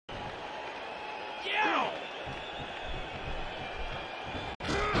Yeah.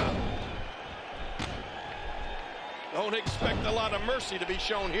 Don't expect a lot of mercy to be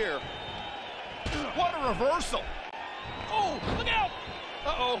shown here. What a reversal. Oh, look out.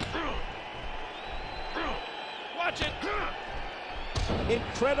 Uh-oh. Watch it.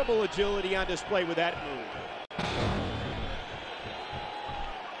 Incredible agility on display with that move.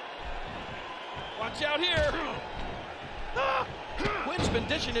 Watch out here. Ah. Quinn's been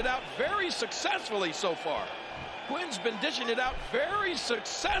dishing it out very successfully so far. Quinn's been dishing it out very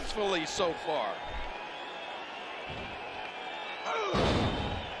successfully so far.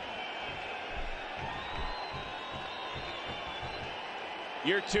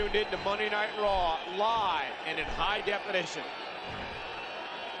 You're tuned in to Monday Night Raw, live and in high definition.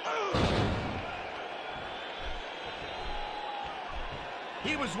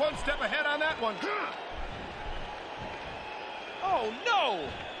 He was one step ahead on that one. Oh, no!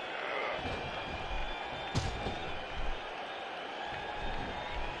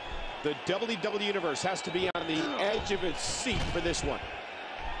 The WWE Universe has to be on the edge of its seat for this one.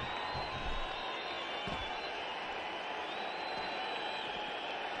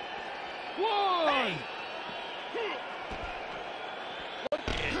 One! Hey. Look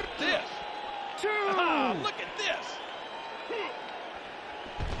at this! Two! Look at this!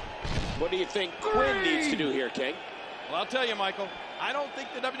 What do you think Quinn needs to do here, King? Well, I'll tell you, Michael, I don't think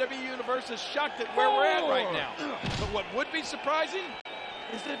the WWE Universe is shocked at where we're at right now. But what would be surprising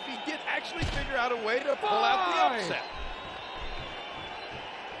is if he did actually figure out a way to pull out the upset.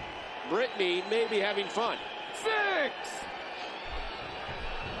 Brittany may be having fun. 6!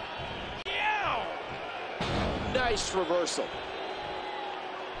 Yeah! Nice reversal.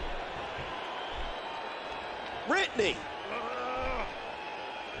 Brittany.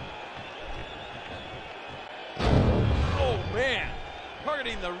 Oh, man.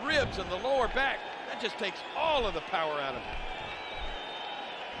 Targeting the ribs and the lower back. That just takes all of the power out of him.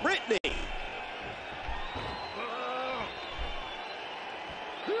 Brittany.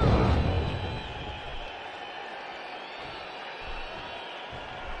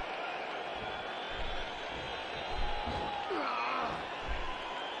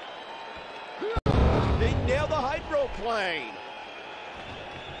 They nailed the hydroplane.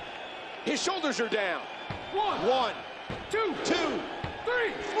 His shoulders are down. One, two, three.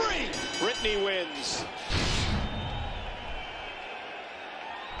 Brittany wins.